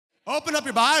Open up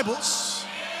your Bibles.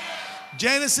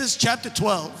 Genesis chapter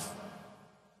 12.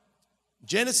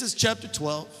 Genesis chapter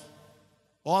 12.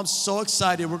 Oh, I'm so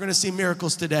excited. We're going to see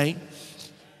miracles today.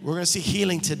 We're going to see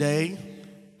healing today.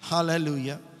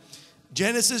 Hallelujah.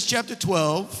 Genesis chapter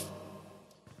 12,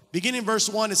 beginning verse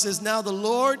 1, it says, Now the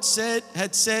Lord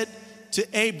had said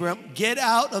to Abram, Get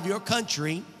out of your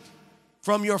country,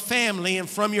 from your family, and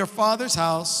from your father's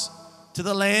house, to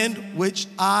the land which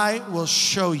I will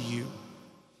show you.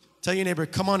 Tell your neighbor,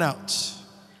 come on out.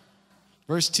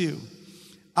 Verse 2,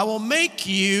 I will make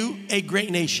you a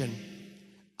great nation.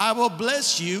 I will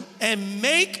bless you and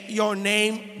make your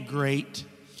name great,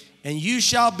 and you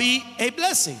shall be a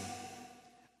blessing.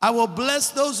 I will bless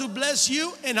those who bless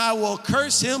you, and I will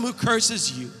curse him who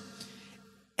curses you.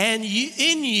 And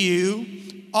in you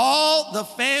all the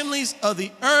families of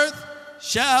the earth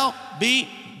shall be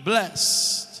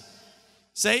blessed.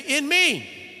 Say, in me,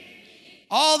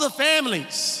 all the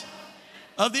families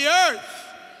of the earth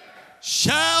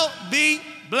shall be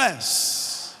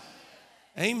blessed.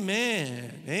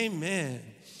 Amen. Amen.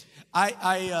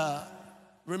 I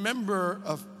remember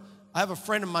I have a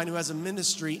friend of mine who has a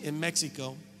ministry in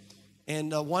Mexico,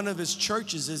 and one of his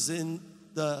churches is in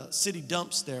the city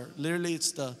dumps there. Literally,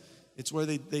 it's where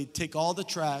they take all the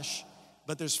trash,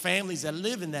 but there's families that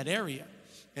live in that area,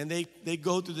 and they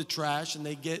go through the trash and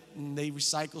they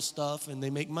recycle stuff and they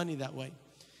make money that way.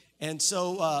 And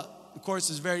so, of course,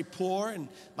 it's very poor, and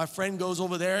my friend goes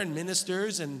over there and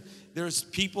ministers, and there's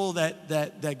people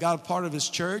that got a part of his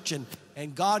church,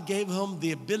 and God gave him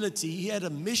the ability. He had a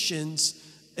missions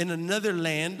in another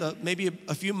land, maybe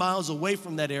a few miles away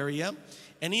from that area,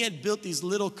 and he had built these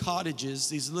little cottages,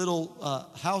 these little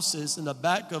houses in the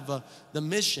back of the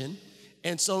mission.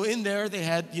 And so in there they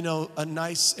had, a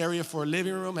nice area for a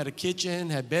living room, had a kitchen,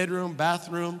 had bedroom,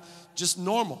 bathroom, just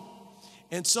normal.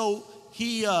 And so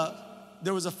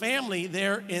there was a family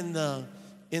there in the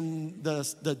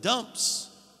dumps,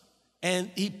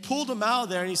 and he pulled them out of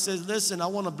there and he says, listen, I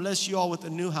want to bless you all with a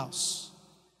new house.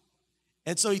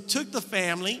 And so he took the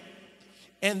family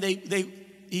and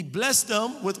he blessed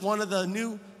them with one of the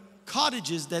new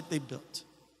cottages that they built.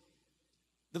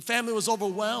 The family was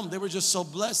overwhelmed. They were just so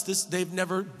blessed. They've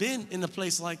never been in a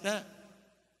place like that.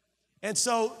 And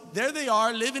so there they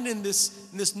are living in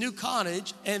this new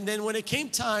cottage. And then when it came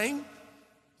time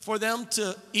for them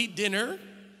to eat dinner,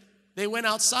 they went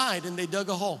outside and they dug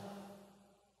a hole,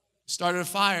 started a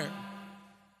fire.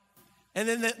 And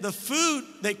then the food,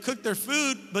 they cooked their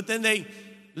food, but then they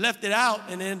left it out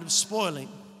and it ended up spoiling.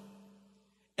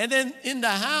 And then in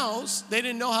the house, they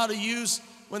didn't know how to use,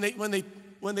 when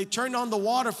they turned on the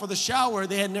water for the shower,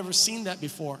 they had never seen that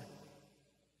before.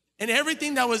 And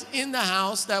everything that was in the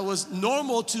house that was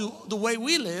normal to the way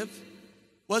we live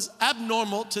was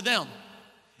abnormal to them.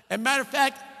 As a matter of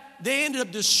fact, they ended up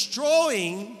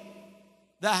destroying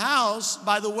the house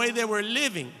by the way they were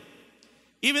living.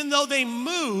 Even though they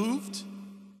moved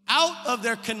out of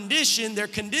their condition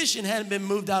hadn't been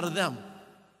moved out of them.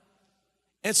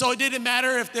 And so it didn't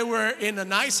matter if they were in a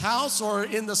nice house or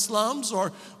in the slums or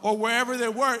wherever they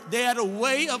were. They had a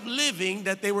way of living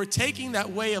that they were taking that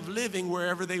way of living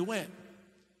wherever they went.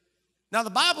 Now,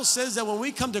 the Bible says that when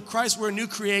we come to Christ, we're new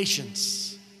creations.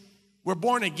 We're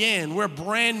born again. We're a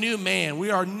brand new man.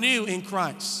 We are new in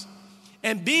Christ.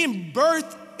 And being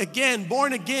birthed again,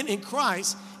 born again in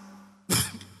Christ,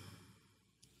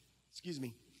 excuse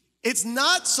me, it's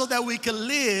not so that we can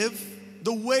live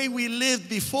the way we lived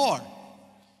before.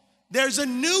 There's a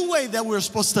new way that we're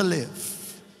supposed to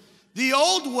live. The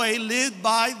old way lived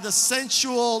by the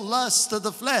sensual lust of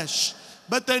the flesh,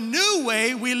 but the new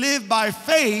way we live by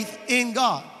faith in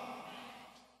God.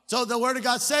 So the Word of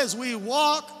God says we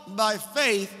walk by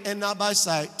faith and not by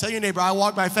sight. Tell your neighbor, I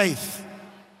walk by faith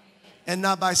and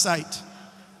not by sight.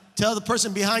 Tell the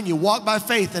person behind you, walk by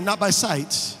faith and not by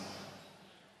sight.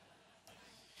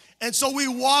 And so we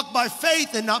walk by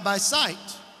faith and not by sight.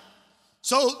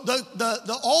 So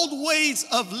the old ways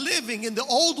of living and the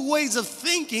old ways of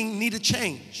thinking need to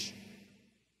change.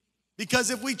 Because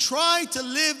if we try to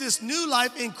live this new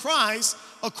life in Christ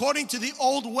according to the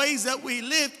old ways that we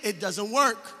lived, it doesn't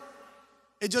work.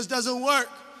 It just doesn't work.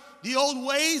 The old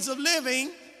ways of living,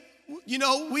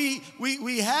 we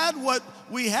had what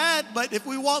we had, but if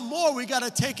we want more, we got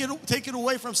to take it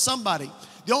away from somebody.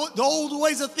 The old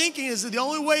ways of thinking is that the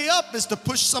only way up is to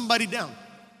push somebody down.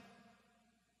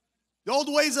 The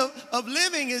old ways of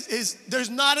living is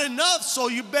there's not enough, so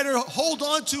you better hold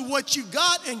on to what you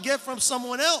got and get from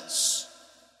someone else.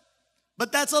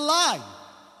 But that's a lie.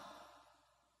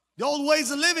 The old ways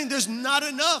of living, there's not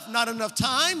enough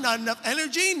time, not enough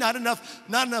energy, not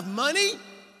enough money.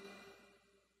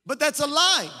 But that's a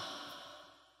lie.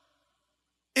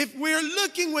 If we're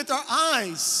looking with our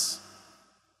eyes,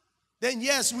 then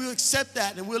yes, we'll accept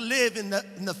that and we'll live in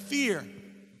the fear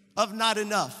of not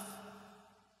enough.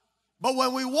 But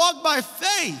when we walk by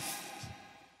faith,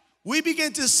 we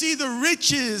begin to see the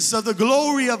riches of the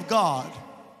glory of God,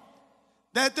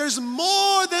 that there's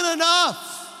more than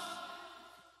enough.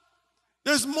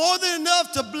 There's more than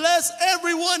enough to bless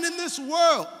everyone in this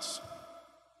world.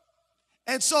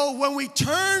 And so when we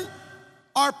turn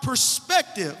our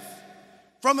perspective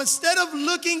from instead of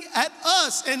looking at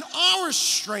us and our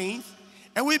strength,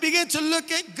 and we begin to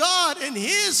look at God and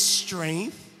His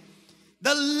strength,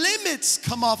 the limits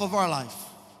come off of our life.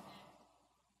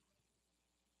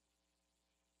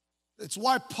 It's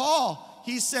why Paul,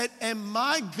 he said, and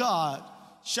my God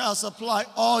shall supply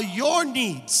all your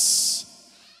needs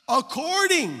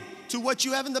according to what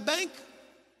you have in the bank.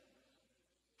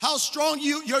 How strong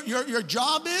your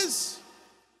job is,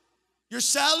 your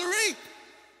salary.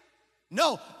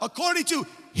 No, according to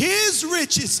His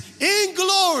riches in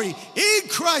glory in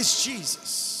Christ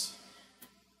Jesus.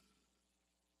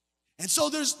 And so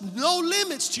there's no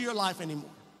limits to your life anymore.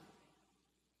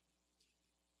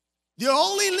 The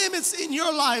only limits in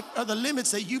your life are the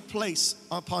limits that you place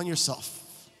upon yourself.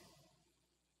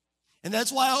 And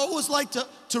that's why I always like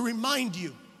to remind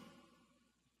you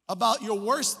about your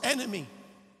worst enemy.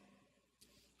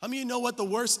 How many of you know what the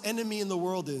worst enemy in the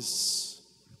world is?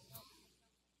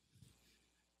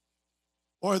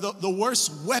 Or the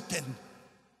worst weapon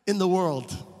in the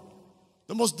world?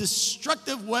 The most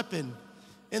destructive weapon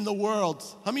in the world.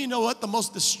 How many of you know what the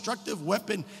most destructive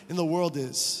weapon in the world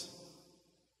is?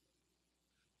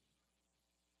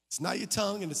 It's not your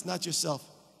tongue and it's not yourself.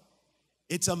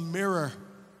 It's a mirror.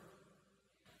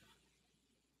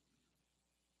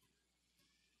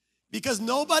 Because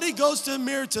nobody goes to a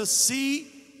mirror to see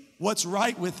what's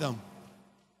right with them.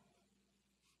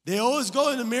 They always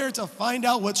go in the mirror to find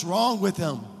out what's wrong with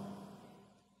them.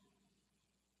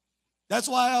 That's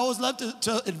why I always love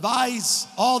to advise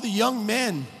all the young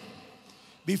men,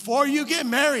 before you get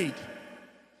married,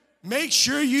 make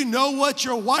sure you know what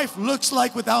your wife looks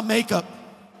like without makeup.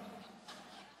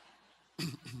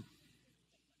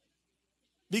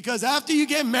 Because after you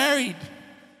get married,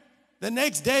 the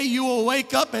next day you will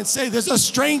wake up and say, there's a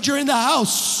stranger in the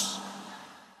house.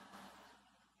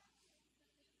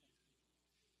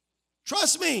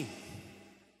 Trust me,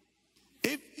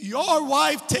 if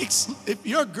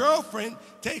your girlfriend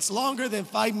takes longer than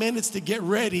 5 minutes to get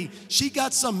ready, she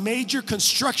got some major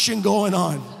construction going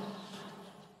on.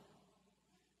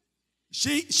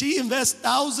 She invests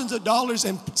thousands of dollars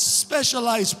in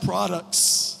specialized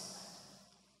products.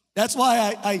 That's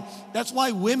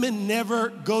why women never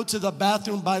go to the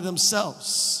bathroom by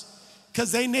themselves,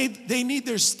 because they need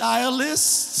their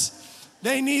stylists,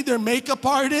 they need their makeup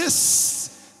artists,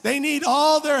 they need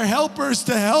all their helpers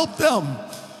to help them,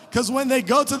 because when they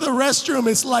go to the restroom,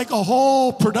 it's like a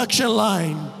whole production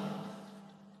line,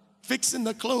 fixing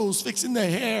the clothes, fixing the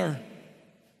hair.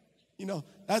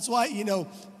 That's why,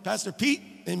 Pastor Pete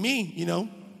and me,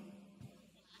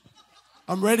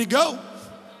 I'm ready to go.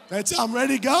 I'm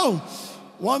ready to go.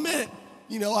 1 minute.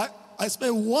 I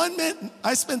spend 1 minute,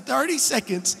 I spend 30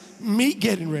 seconds me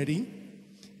getting ready,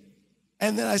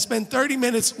 and then I spend 30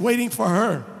 minutes waiting for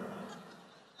her.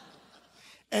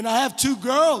 And I have 2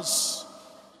 girls.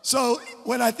 So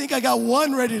when I think I got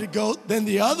one ready to go, then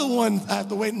the other one, I have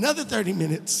to wait another 30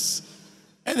 minutes.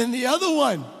 And then the other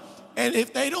one. And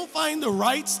if they don't find the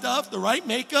right stuff, the right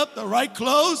makeup, the right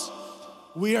clothes,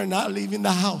 we are not leaving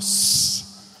the house.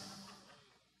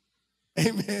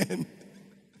 Amen.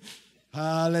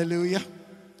 Hallelujah.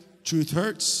 Truth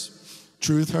hurts.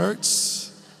 Truth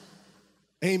hurts.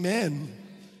 Amen.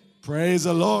 Praise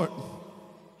the Lord.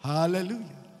 Hallelujah.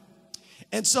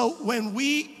 And so when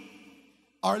we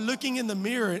are looking in the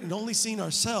mirror and only seeing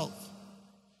ourselves,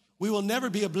 we will never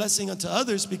be a blessing unto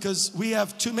others, because we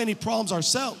have too many problems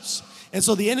ourselves. And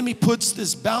so the enemy puts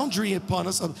this boundary upon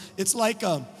us. It's like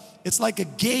a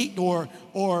gate or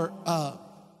a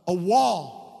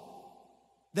wall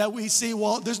that we see,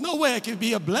 well, there's no way I can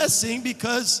be a blessing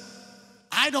because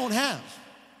I don't have.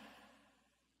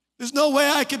 There's no way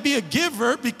I can be a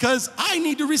giver because I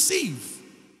need to receive.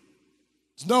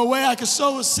 There's no way I can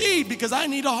sow a seed because I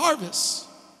need a harvest.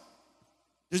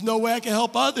 There's no way I can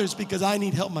help others because I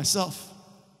need help myself.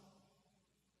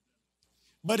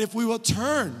 But if we will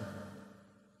turn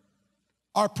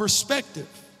our perspective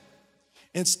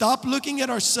and stop looking at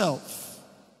ourselves,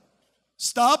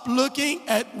 stop looking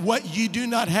at what you do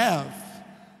not have,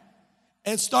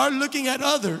 and start looking at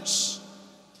others,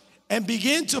 and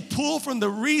begin to pull from the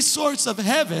resource of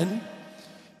heaven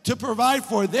to provide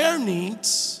for their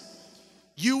needs,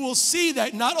 you will see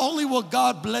that not only will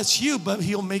God bless you, but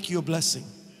he'll make you a blessing.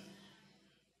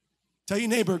 Tell your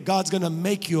neighbor, God's gonna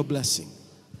make you a blessing.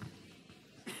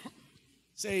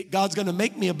 Say, God's gonna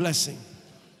make me a blessing.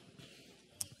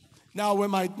 Now,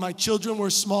 when my children were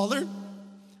smaller,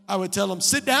 I would tell them,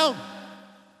 sit down,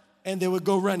 and they would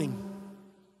go running.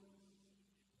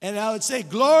 And I would say,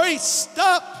 Glory,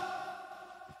 stop,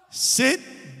 sit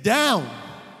down.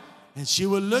 And she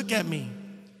would look at me,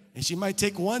 and she might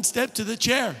take one step to the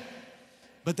chair,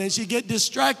 but then she'd get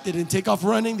distracted and take off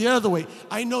running the other way.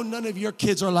 I know none of your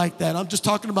kids are like that. I'm just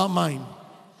talking about mine.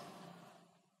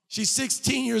 She's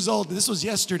 16 years old. This was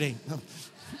yesterday.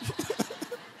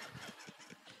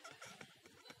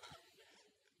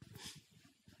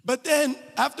 But then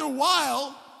after a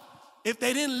while, if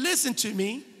they didn't listen to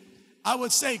me, I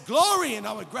would say, Glory, and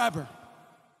I would grab her.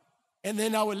 And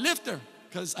then I would lift her,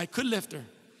 because I could lift her.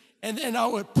 And then I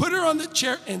would put her on the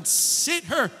chair and sit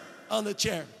her on the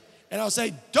chair. And I would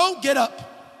say, don't get up.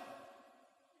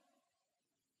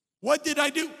 What did I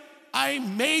do? I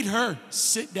made her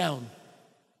sit down.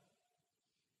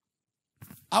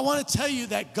 I want to tell you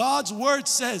that God's word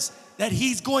says that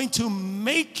he's going to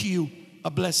make you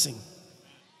a blessing.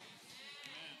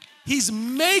 He's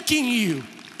making you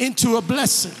into a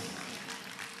blessing.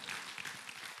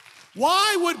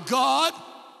 Why would God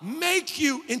make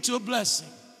you into a blessing?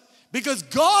 Because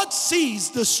God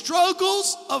sees the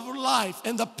struggles of life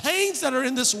and the pains that are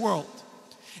in this world.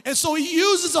 And so he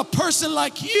uses a person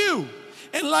like you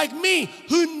and like me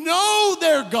who know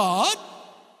their God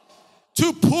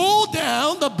to pull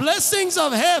down the blessings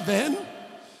of heaven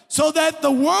so that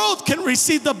the world can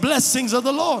receive the blessings of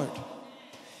the Lord.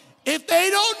 If they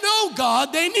don't know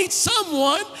God, they need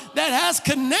someone that has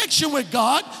connection with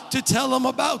God to tell them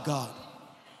about God.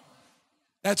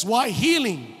 That's why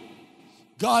healing,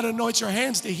 God anoints your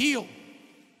hands to heal,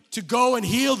 to go and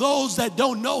heal those that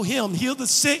don't know him, heal the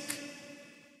sick,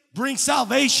 bring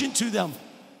salvation to them.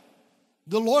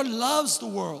 The Lord loves the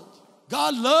world.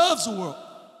 God loves the world.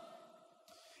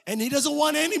 And he doesn't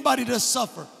want anybody to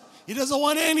suffer. He doesn't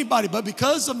want anybody, but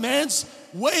because of man's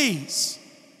ways,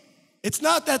 it's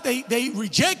not that they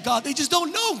reject God, they just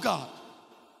don't know God.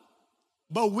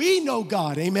 But we know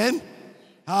God, amen?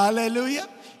 Hallelujah.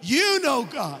 You know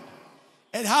God.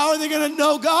 And how are they gonna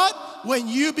know God? When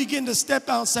you begin to step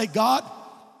out and say, God,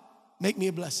 make me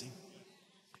a blessing.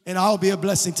 And I'll be a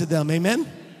blessing to them,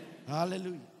 amen?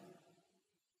 Hallelujah.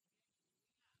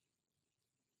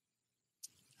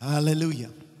 Hallelujah.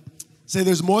 Say,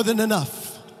 there's more than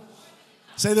enough.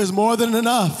 Say, there's more than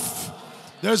enough.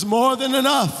 There's more than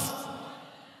enough.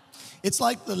 It's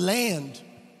like the land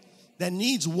that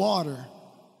needs water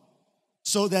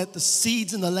so that the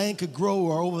seeds in the land could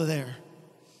grow are over there.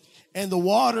 And the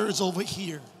water is over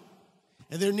here.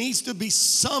 And there needs to be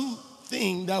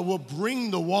something that will bring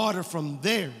the water from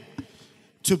there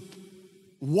to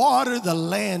water the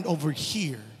land over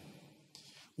here.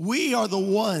 We are the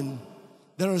one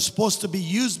that are supposed to be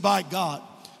used by God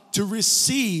to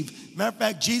receive. Matter of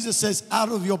fact, Jesus says, out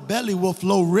of your belly will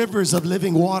flow rivers of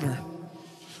living water.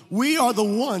 We are the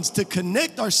ones to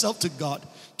connect ourselves to God,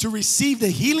 to receive the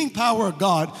healing power of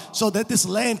God so that this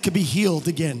land can be healed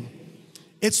again.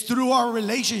 It's through our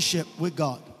relationship with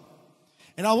God.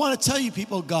 And I want to tell you,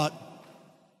 people of God,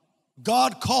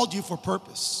 God called you for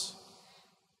purpose.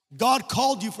 God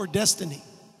called you for destiny.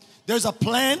 There's a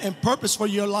plan and purpose for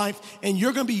your life, and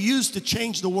you're going to be used to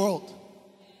change the world.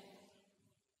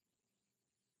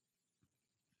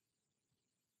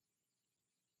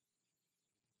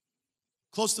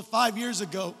 Close to 5 years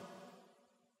ago,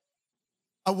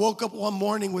 I woke up one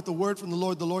morning with a word from the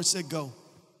Lord. The Lord said, go.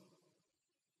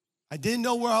 I didn't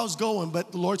know where I was going,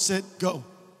 but the Lord said, go.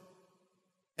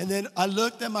 And then I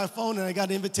looked at my phone and I got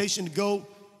an invitation to go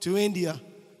to India.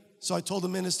 So I told the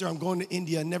minister, I'm going to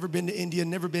India. I've never been to India,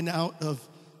 never been out of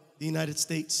the United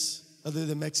States other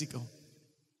than Mexico.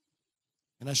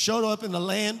 And I showed up in a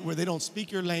land where they don't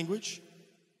speak your language,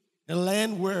 in a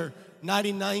land where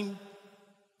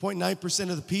 99.9%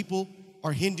 of the people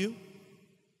are Hindu,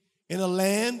 in a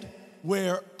land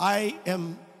where I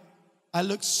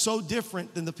look so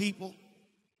different than the people,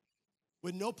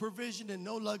 with no provision and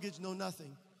no luggage, no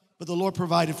nothing. But the Lord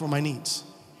provided for my needs.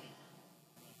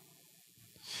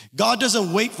 God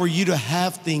doesn't wait for you to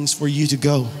have things for you to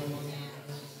go.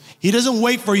 He doesn't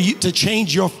wait for you to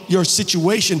change your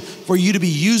situation for you to be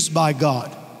used by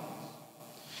God.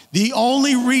 The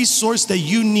only resource that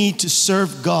you need to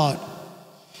serve God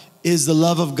is the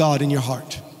love of God in your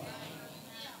heart.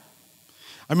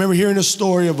 I remember hearing a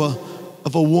story of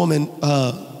a woman,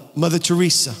 Mother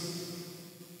Teresa.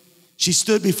 She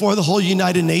stood before the whole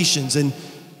United Nations, and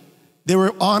They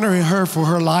were honoring her for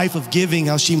her life of giving,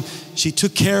 how she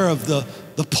took care of the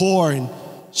poor, and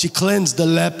she cleansed the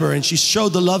leper, and she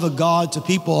showed the love of God to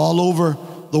people all over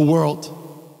the world.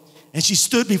 And she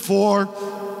stood before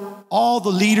all the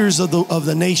leaders of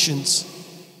the nations.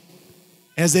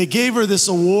 As they gave her this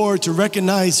award to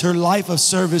recognize her life of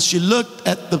service, she looked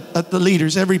at the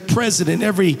leaders, every president,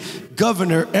 every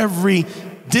governor, every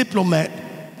diplomat,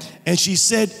 and she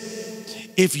said,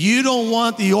 if you don't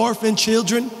want the orphan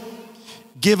children,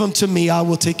 give them to me, I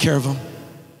will take care of them.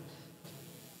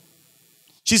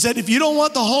 She said, if you don't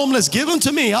want the homeless, give them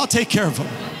to me, I'll take care of them.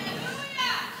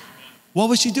 What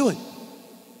was she doing?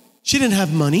 She didn't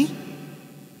have money,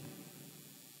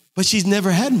 but she's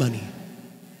never had money.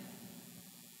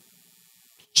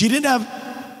 She didn't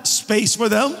have space for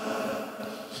them,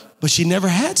 but she never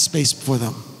had space for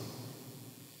them.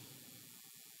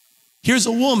 Here's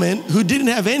a woman who didn't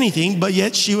have anything, but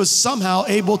yet she was somehow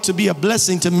able to be a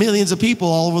blessing to millions of people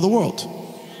all over the world.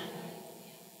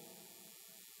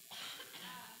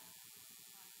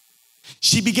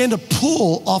 She began to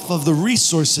pull off of the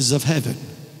resources of heaven.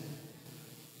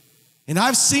 And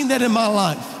I've seen that in my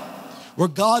life, where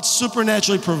God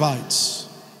supernaturally provides.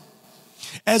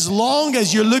 As long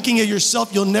as you're looking at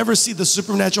yourself, you'll never see the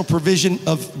supernatural provision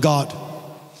of God.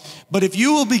 But if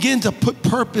you will begin to put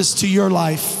purpose to your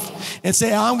life and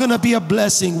say, I'm gonna be a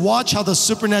blessing, watch how the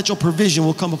supernatural provision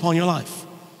will come upon your life.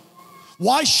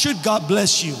 Why should God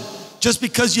bless you? Just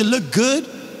because you look good?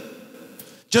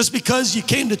 Just because you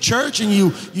came to church and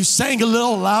you sang a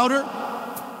little louder?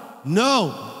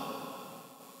 No.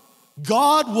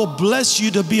 God will bless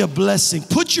you to be a blessing.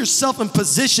 Put yourself in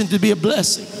position to be a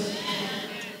blessing.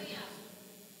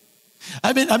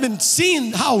 I've been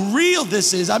seeing how real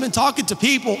this is. I've been talking to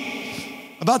people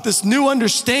about this new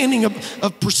understanding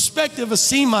of perspective of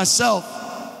seeing myself.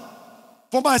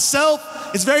 For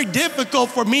myself, it's very difficult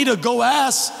for me to go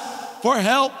ask for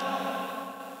help.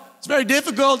 It's very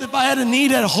difficult if I had a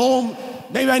need at home.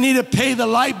 Maybe I need to pay the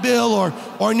light bill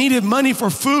or needed money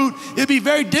for food. It'd be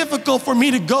very difficult for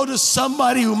me to go to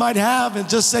somebody who might have and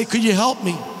just say, could you help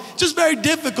me? Just very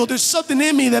difficult. There's something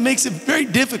in me that makes it very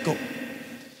difficult.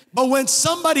 But when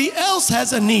somebody else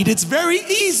has a need, it's very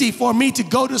easy for me to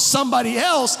go to somebody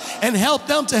else and help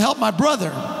them to help my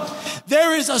brother.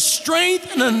 There is a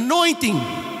strength and anointing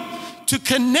to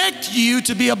connect you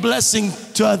to be a blessing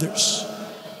to others.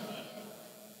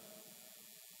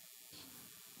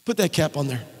 Put that cap on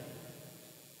there.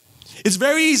 It's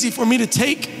very easy for me to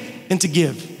take and to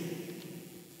give.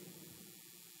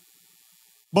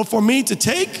 But for me to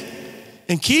take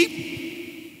and keep,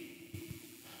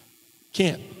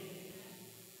 can't.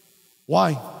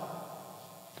 Why?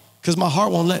 Because my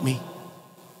heart won't let me.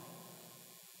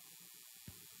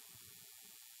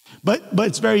 But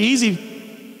it's very easy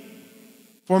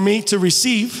for me to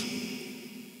receive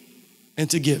and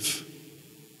to give.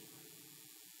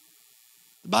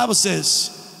 The Bible says,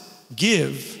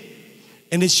 give,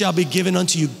 and it shall be given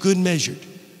unto you, good measured,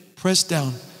 pressed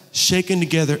down, shaken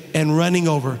together, and running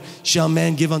over, shall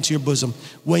man give unto your bosom.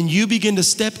 When you begin to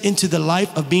step into the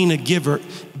life of being a giver,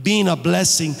 being a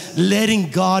blessing, letting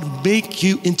God make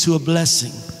you into a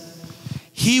blessing,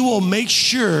 He will make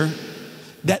sure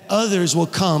that others will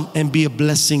come and be a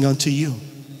blessing unto you.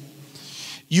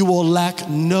 You will lack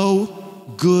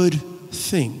no good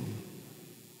thing.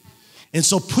 And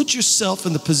so put yourself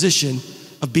in the position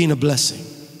of being a blessing.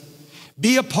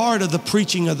 Be a part of the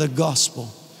preaching of the gospel.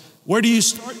 Where do you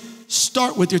start?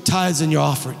 Start with your tithes and your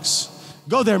offerings.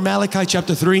 Go there, Malachi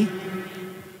chapter 3.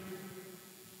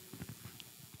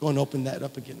 Go and open that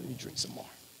up again. Let me drink some more.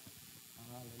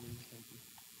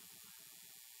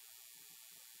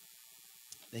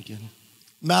 Thank you.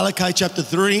 Malachi chapter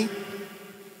 3,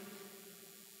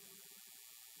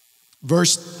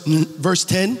 verse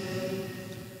 10.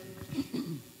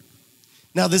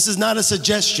 Now, this is not a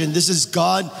suggestion. This is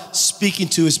God speaking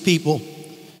to His people.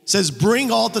 It says, bring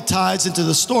all the tithes into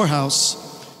the storehouse,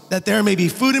 that there may be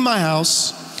food in my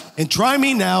house. And try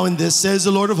me now in this, says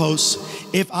the Lord of hosts,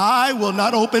 if I will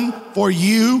not open for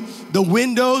you the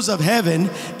windows of heaven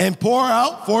and pour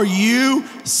out for you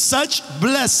such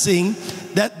blessing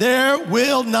that there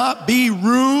will not be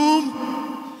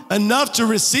room enough to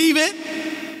receive it.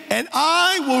 And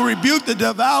I will rebuke the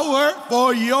devourer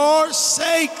for your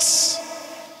sakes,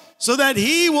 so that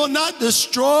he will not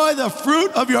destroy the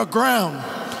fruit of your ground,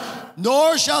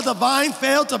 nor shall the vine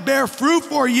fail to bear fruit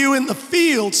for you in the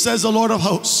field, says the Lord of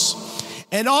hosts.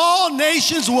 And all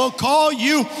nations will call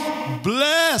you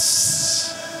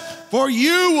blessed, for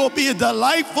you will be a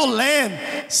delightful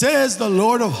land, says the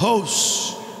Lord of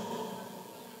hosts.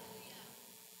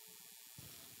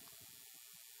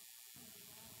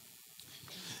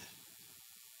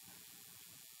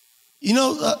 You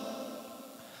know,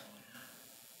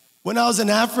 when I was in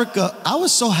Africa, I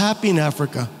was so happy in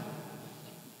Africa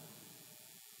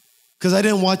because I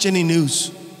didn't watch any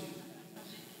news.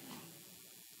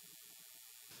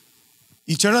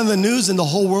 You turn on the news and the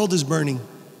whole world is burning.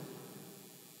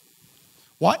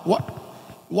 Why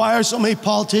are so many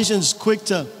politicians quick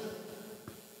to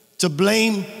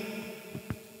blame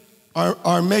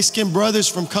our Mexican brothers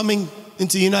from coming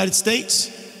into the United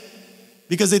States?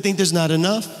 Because they think there's not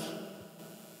enough.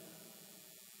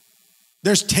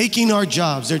 They're taking our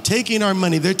jobs, they're taking our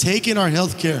money, they're taking our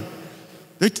health care.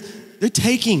 They're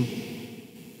taking.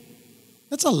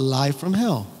 That's a lie from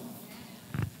hell.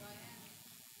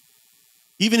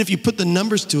 Even if you put the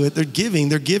numbers to it, they're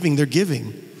giving.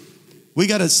 We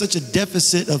got such a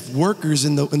deficit of workers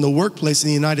in the workplace in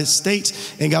the United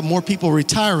States, and got more people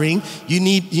retiring. You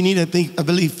need I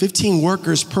believe 15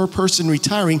 workers per person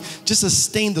retiring just to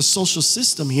sustain the social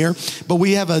system here. But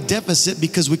we have a deficit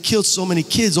because we killed so many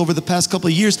kids over the past couple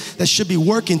of years that should be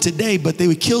working today, but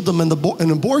we killed them in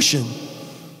abortion.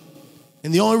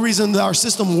 And the only reason that our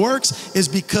system works is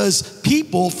because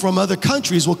people from other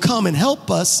countries will come and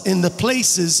help us in the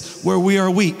places where we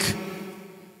are weak.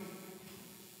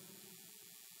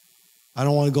 I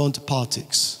don't want to go into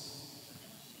politics.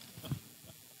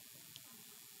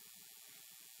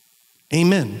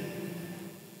 Amen.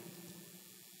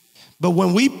 But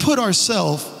when we put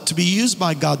ourselves to be used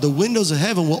by God, the windows of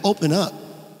heaven will open up.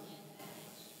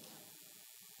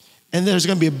 And there's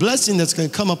going to be a blessing that's going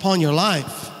to come upon your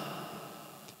life.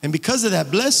 And because of that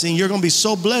blessing, you're going to be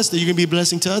so blessed that you're going to be a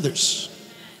blessing to others.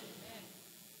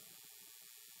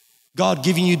 God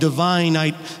giving you divine,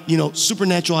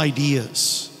 supernatural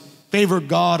ideas. Favor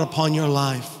God upon your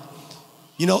life.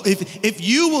 If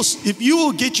you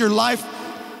will get your life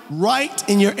right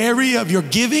in your area of your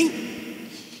giving,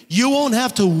 you won't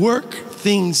have to work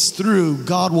things through.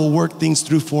 God will work things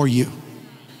through for you.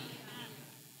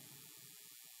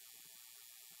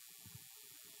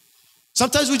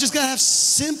 Sometimes we just gotta have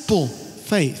simple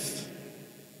faith.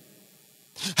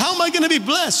 How am I gonna be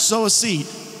blessed? Sow a seed.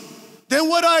 Then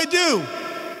what do?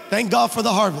 Thank God for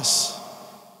the harvest.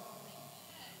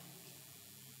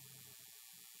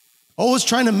 Always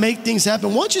trying to make things happen.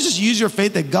 Why don't you just use your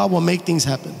faith that God will make things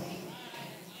happen?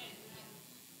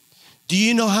 Do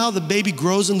you know how the baby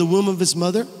grows in the womb of its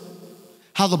mother?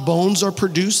 How the bones are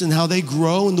produced and how they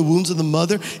grow in the wombs of the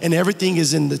mother, and everything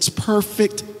is in its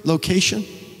perfect location?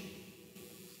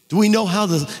 Do we know how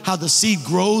the seed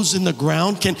grows in the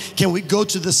ground? Can we go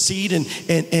to the seed and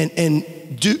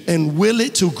will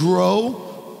it to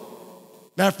grow?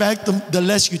 Matter of fact, the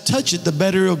less you touch it, the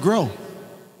better it'll grow.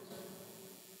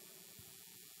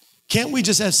 Can't we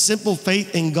just have simple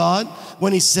faith in God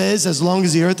when He says, as long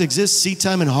as the earth exists, seed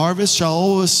time and harvest shall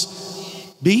always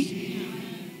be?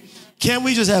 Can't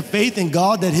we just have faith in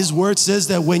God that His word says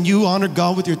that when you honor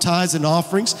God with your tithes and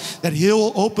offerings, that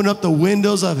He'll open up the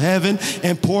windows of heaven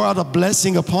and pour out a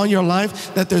blessing upon your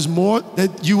life, that there's more,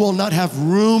 that you will not have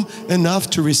room enough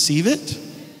to receive it?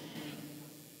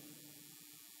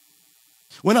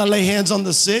 When I lay hands on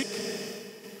the sick,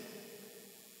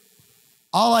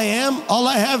 all I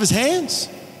have is hands.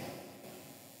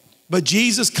 But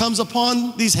Jesus comes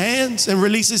upon these hands and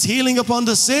releases healing upon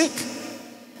the sick.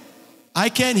 I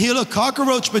can't heal a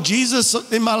cockroach, but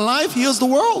Jesus in my life heals the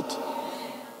world.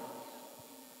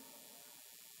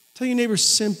 Tell your neighbor,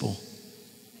 simple.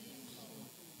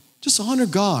 Just honor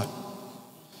God.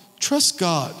 Trust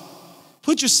God.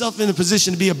 Put yourself in a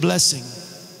position to be a blessing.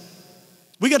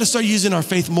 We got to start using our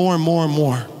faith more and more and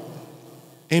more.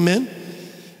 Amen.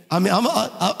 I mean, I'm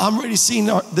already seeing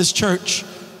this church.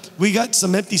 We got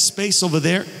some empty space over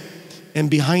there and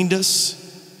behind us.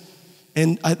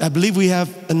 And I believe we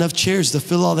have enough chairs to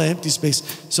fill all that empty space.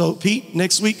 So Pete,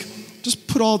 next week, just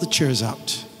put all the chairs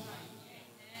out.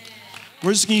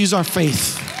 We're just gonna use our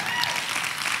faith.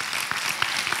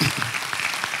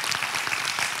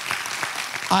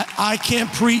 I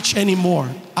can't preach anymore.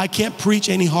 I can't preach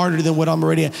any harder than what I'm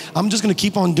already at. I'm just gonna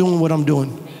keep on doing what I'm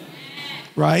doing,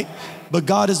 right? But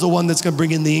God is the one that's gonna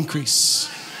bring in the increase.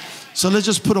 So let's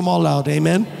just put them all out,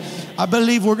 amen? I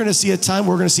believe we're gonna see a time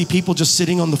where we're gonna see people just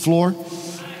sitting on the floor,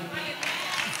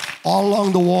 all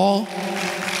along the wall,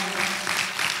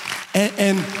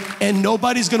 and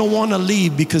nobody's gonna wanna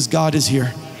leave because God is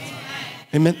here.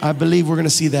 Amen. I believe we're gonna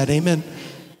see that, amen.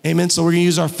 Amen. So we're gonna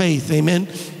use our faith, amen.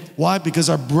 Why? Because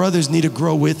our brothers need to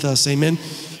grow with us, amen.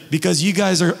 Because you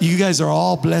guys are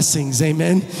all blessings,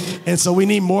 amen. And so we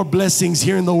need more blessings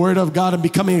here in the Word of God and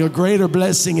becoming a greater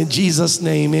blessing in Jesus'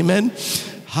 name, amen.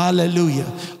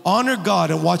 Hallelujah. Honor God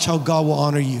and watch how God will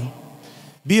honor you.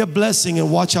 Be a blessing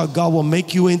and watch how God will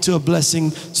make you into a blessing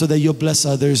so that you'll bless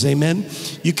others. Amen.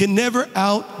 You can never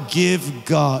outgive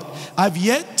God. I've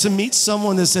yet to meet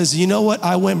someone that says, you know what?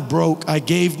 I went broke. I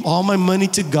gave all my money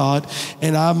to God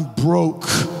and I'm broke.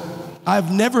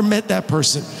 I've never met that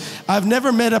person. I've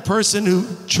never met a person who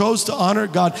chose to honor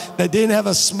God that didn't have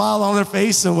a smile on their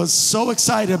face and was so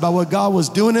excited about what God was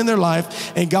doing in their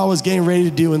life and God was getting ready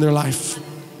to do in their life.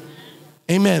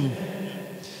 Amen.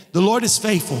 The Lord is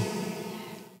faithful.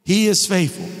 He is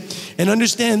faithful. And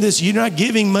understand this, you're not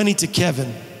giving money to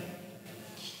Kevin.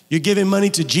 You're giving money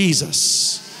to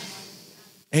Jesus.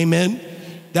 Amen.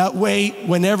 That way,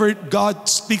 whenever God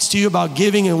speaks to you about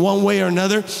giving in one way or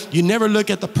another, you never look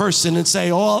at the person and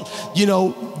say, oh, you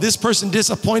know, this person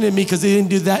disappointed me because they didn't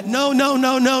do that. No.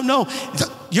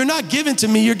 You're not giving to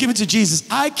me, you're giving to Jesus.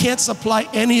 I can't supply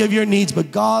any of your needs,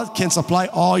 but God can supply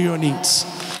all your needs.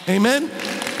 Amen.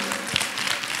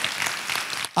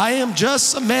 I am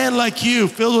just a man like you,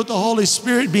 filled with the Holy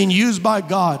Spirit, being used by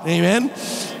God. Amen.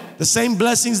 The same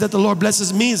blessings that the Lord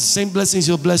blesses me is the same blessings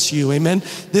He'll bless you. Amen.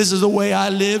 This is the way I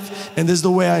live, and this is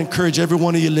the way I encourage every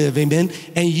one of you to live. Amen.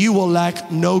 And you will lack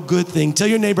no good thing. Tell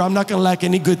your neighbor, I'm not going to lack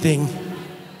any good thing.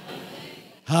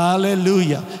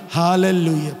 Hallelujah.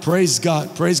 Hallelujah. Praise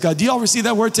God. Praise God. Do you all receive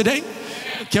that word today?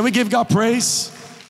 Can we give God praise?